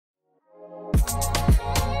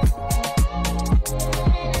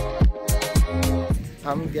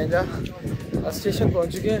हम गंजा स्टेशन पहुंच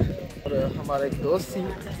चुके हैं और हमारा एक दोस्त थी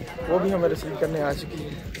वो भी हमें रिसीव करने आ चुकी है।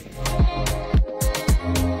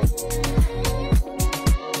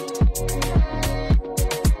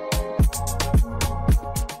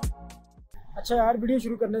 अच्छा यार, वीडियो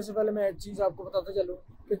शुरू करने से पहले मैं एक चीज़ आपको बताता चलूँ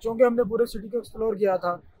कि चूँकि हमने पूरे सिटी को एक्सप्लोर किया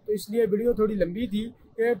था तो इसलिए वीडियो थोड़ी लंबी थी।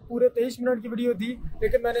 ये पूरे 23 मिनट की वीडियो थी,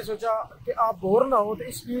 लेकिन मैंने सोचा कि आप बोर ना हो तो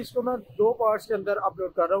इसलिए इसको मैं 2 पार्ट्स के अंदर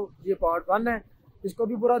अपलोड कर रहा हूँ। ये पार्ट 1 है, इसको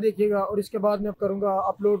भी पूरा देखिएगा और इसके बाद मैं करूँगा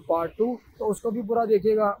अपलोड पार्ट 2, तो उसको भी पूरा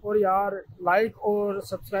देखिएगा। और यार लाइक और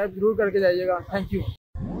सब्सक्राइब जरूर करके जाइएगा। Thank you.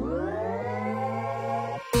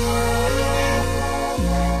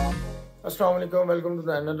 अस्सलाम वालेकुम, welcome to the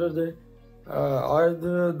another day. आज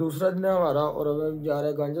दूसरा दिन है हमारा और अब हम जा रहे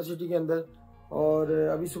हैं गांजा सिटी के अंदर और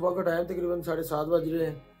अभी सुबह का टाइम तकरीबन 7:30 बज रहे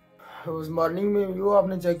हैं। उस मॉर्निंग में व्यू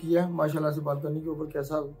आपने चेक किया माशाल्लाह से, बालकनी के ऊपर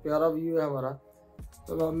कैसा प्यारा व्यू है हमारा।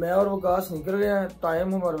 तो मैं और वकास निकल रहे हैं।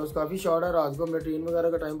 टाइम हमारे पास काफ़ी शॉर्ट है। रात को हमने ट्रेन वगैरह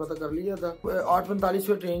का टाइम पता कर लिया था। 8:45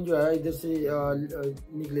 पे ट्रेन जो है इधर से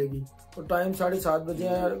निकलेगी तो टाइम 7:30 बजे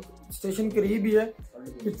है। स्टेशन करीब ही है,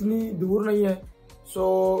 इतनी दूर नहीं है। So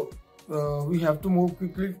we have to move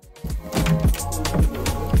quickly.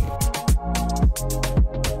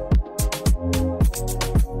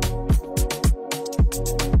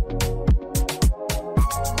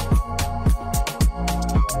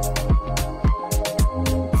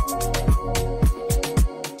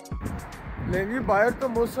 लेकिन बाहर तो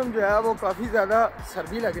मौसम जो है वो काफ़ी ज़्यादा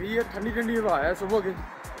सर्दी लग रही है, ठंडी ठंडी हवा है सुबह की,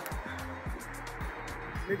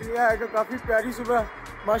 लेकिन यह है कि काफ़ी प्यारी सुबह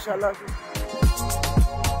माशाल्लाह से।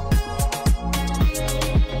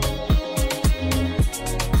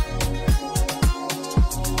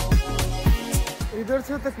 इधर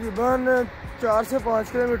से तकरीबन 4 से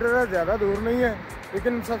 5 किलोमीटर है, ज़्यादा दूर नहीं है।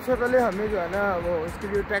 लेकिन सबसे पहले हमें जो है ना वो इसके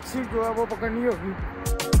लिए टैक्सी जो है वो पकड़नी होगी।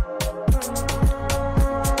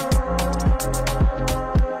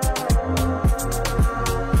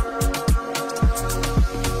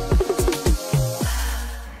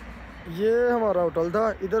 ये हमारा होटल था,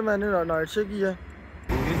 इधर मैंने नाइट स्टे किया।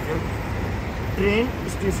 ट्रेन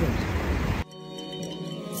स्टेशन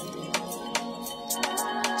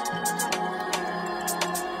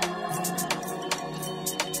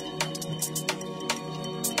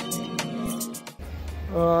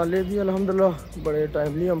ले भी अल्हम्दुलिल्लाह बड़े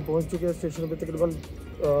टाइमली हम पहुंच चुके हैं स्टेशन पे। तकरीबन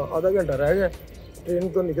आधा घंटा रह गया ट्रेन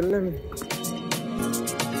को निकलने में।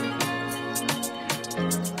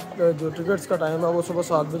 जो टिकट्स का टाइम है वो सुबह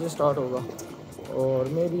 7 बजे स्टार्ट होगा और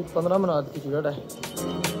मेरी 15 मिनट की टिकट है।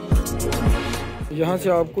 यहाँ से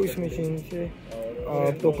आपको इस मशीन से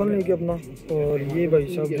आप टोकन लेके अपना और ये भाई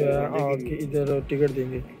साहब जो है आके इधर टिकट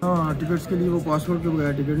देंगे। हाँ, टिकट्स के लिए वो पासपोर्ट के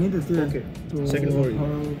बगैर टिकट नहीं देते हैं। तो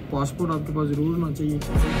पासपोर्ट आपके पास ज़रूर होना चाहिए।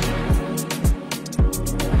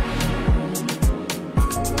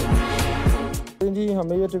 जी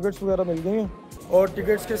हमें ये टिकट्स वगैरह मिल गई हैं और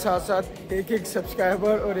टिकट्स के साथ साथ एक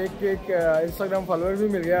सब्सक्राइबर और एक इंस्टाग्राम फॉलोअर भी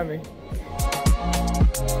मिल गया हमें।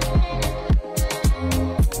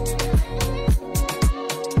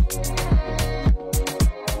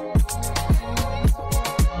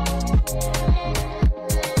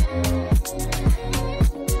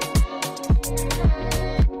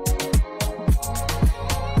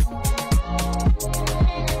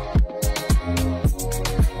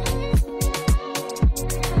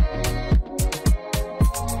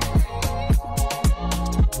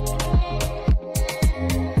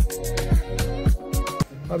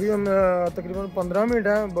 अभी हम तकरीबन 15 मिनट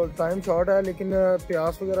है, टाइम शॉर्ट है लेकिन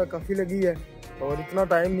प्यास वगैरह काफ़ी लगी है और इतना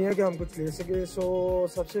टाइम नहीं है कि हम कुछ ले सके। सो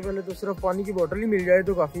सबसे पहले तो सिर्फ पानी की बोतल ही मिल जाए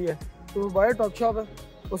तो काफ़ी है। तो बाहर टॉप शॉप है,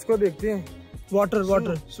 उसको देखते हैं। Water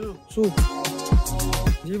soup.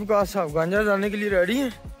 जी विकास साहब गांजा जाने के लिए रेडी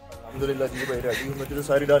हैं? अल्हम्दुलिल्लाह जी भाई रेडी हूँ। मुझे तो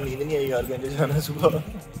सारी रात नींद नहीं आई यार, गांजा जाना सुबह।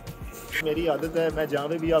 मेरी आदत है, मैं जहाँ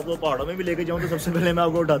पे भी आपको पहाड़ों में भी लेके जाऊँ तो सबसे पहले मैं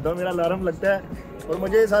आपको उठाता हूँ। मेरा अलार्म लगता है और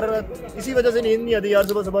मुझे सारा रात इसी वजह से नींद नहीं आती यार।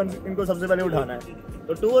 सुबह सुबह इनको सबसे पहले उठाना है।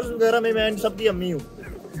 तो टूर्स वगैरह में मैं सबकी अम्मी हूँ।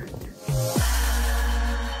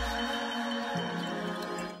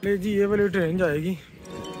 ले जी ये वाली ट्रेन जाएगी।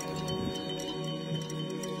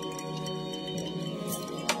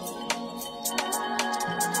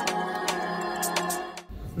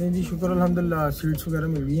 नहीं जी शुक्र अल्हम्दुलिल्लाह सीट्स वगैरह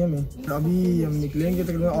मिल गई हमें। अभी हम निकलेंगे,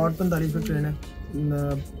 तकरीबन 8:45 पर ट्रेन है।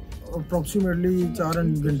 अप्रॉक्सीमेटली 4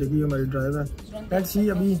 घंटे की हमारी ड्राइव है। लेट्स सी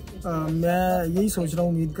अभी मैं यही सोच रहा हूँ,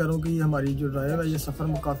 उम्मीद कर रहा हूँ कि हमारी जो ड्राइव है ये सफ़र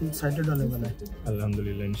में काफ़ी एक्साइटेड होने वाला है।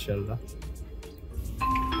 अल्हम्दुलिल्लाह इंशाल्लाह।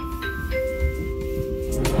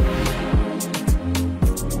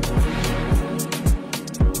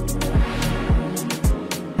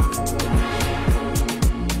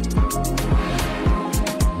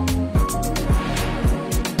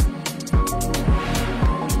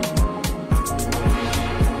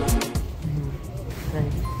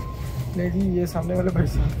 जी ये सामने वाले भाई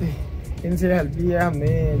साहब थे, इनसे हेल्प ली है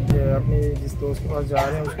हमने। अपने जिस दोस्त के पास जा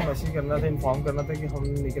रहे हैं उसको मैसेज करना था, इन्फॉर्म करना था कि हम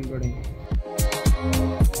निकल पड़ेंगे।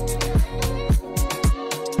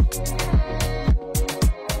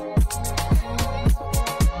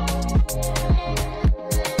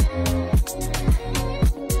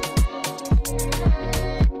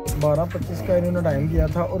 12:25 का इन्होंने टाइम दिया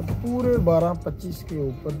था और पूरे 12:25 के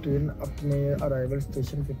ऊपर ट्रेन अपने अराइवल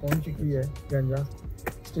स्टेशन पे पहुंच चुकी है, गंजा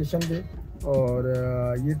स्टेशन पे। और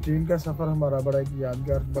ये ट्रेन का सफ़र हमारा बड़ा एक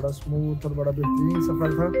यादगार, बड़ा स्मूथ और बड़ा बेहतरीन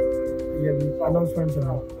सफ़र था। ये अभी अनाउंसमेंट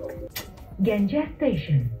सुना। Ganja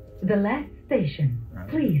Station, the last station.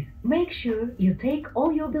 Please make sure you take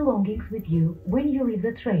all your belongings with you when you leave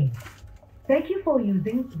the train. Thank you for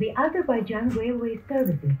using the Azerbaijan Railway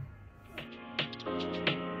Services.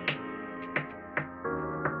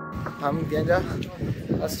 हम गंजा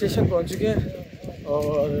स्टेशन पहुंच चुके हैं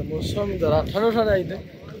और मौसम ज़रा ठंडा ठंडा इधर,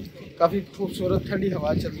 काफ़ी खूबसूरत ठंडी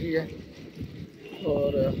हवा चल रही है।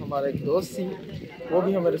 और हमारा एक दोस्त थी वो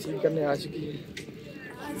भी हमें रिसीव करने आ चुकी है।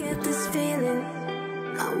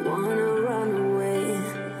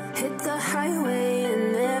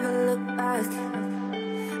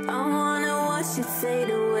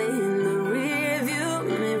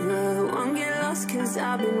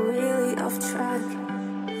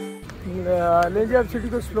 ले जी अब सिटी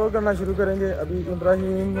को एक्सप्लोर करना शुरू करेंगे। अभी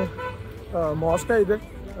इब्राहिम मॉस्क है इधर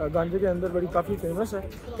गांजे के अंदर, बड़ी काफ़ी फेमस है,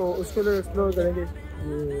 तो उसके लिए एक्सप्लोर करेंगे।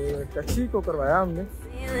 ये टैक्सी को करवाया हमने।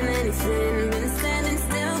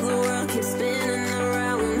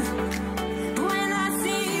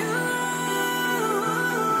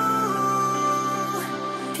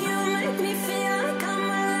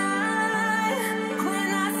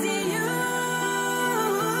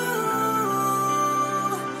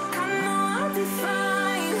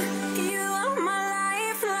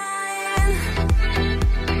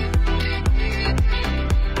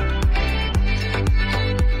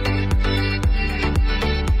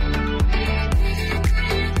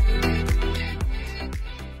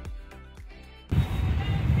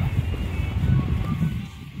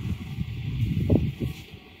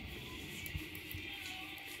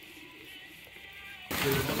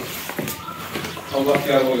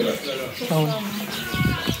 क्या हो गया?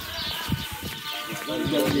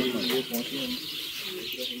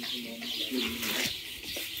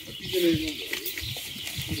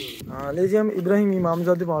 हाँ लीजिए हम इब्राहिम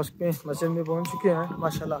इमामजादे मॉस्क में मस्जिद में पहुंच चुके हैं।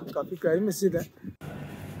 माशाल्लाह काफ़ी प्यारी मस्जिद है।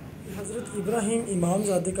 हज़रत इब्राहिम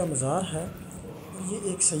इमामजादे का मज़ार है। ये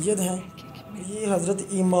एक सैयद हैं, ये हज़रत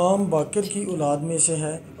इमाम बाकर की औलाद में से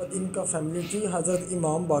है और इनका फैमिली ट्री हज़रत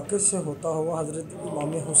इमाम बाकर से होता हुआ हज़रत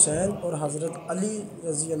इमाम हुसैन और हज़रत अली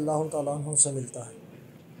रज़ी अल्लाह ताला अन्हु से मिलता है।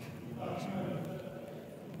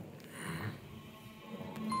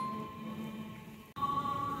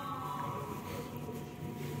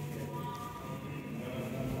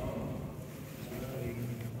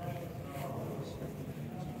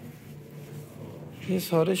 ये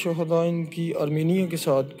सारे शहदा इनकी आर्मीनिया के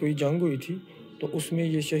साथ कोई जंग हुई थी, तो उसमें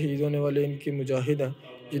ये शहीद होने वाले इनके मुजाहिद हैं,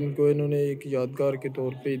 जिनको इन्होंने एक यादगार के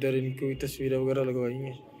तौर पे इधर इनकी तस्वीरें वगैरह लगवाई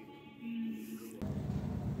हैं।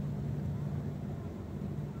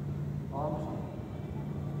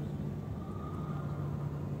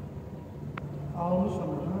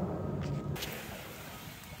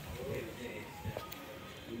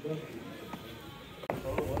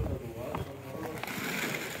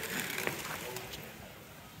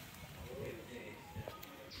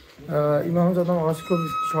 इमामजादा मॉस्क को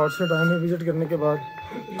शॉर्ट से टाइम में विज़िट करने के बाद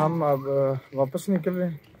हम अब वापस निकल रहे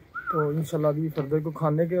हैं। तो इंशाल्लाह अभी फर्दर को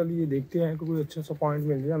खाने के लिए देखते हैं कि कोई अच्छा सा पॉइंट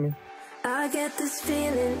मिल जाए हमें।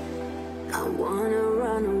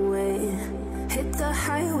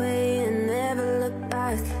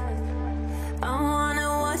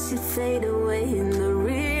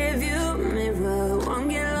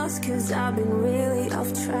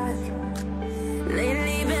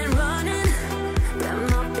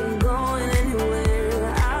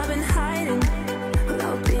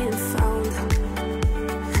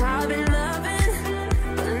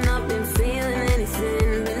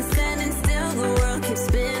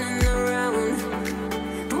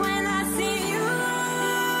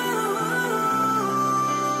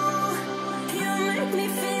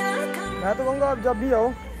 मैं तो कहूँगा आप जब भी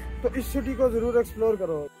आओ तो इस सिटी को ज़रूर एक्सप्लोर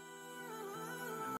करो।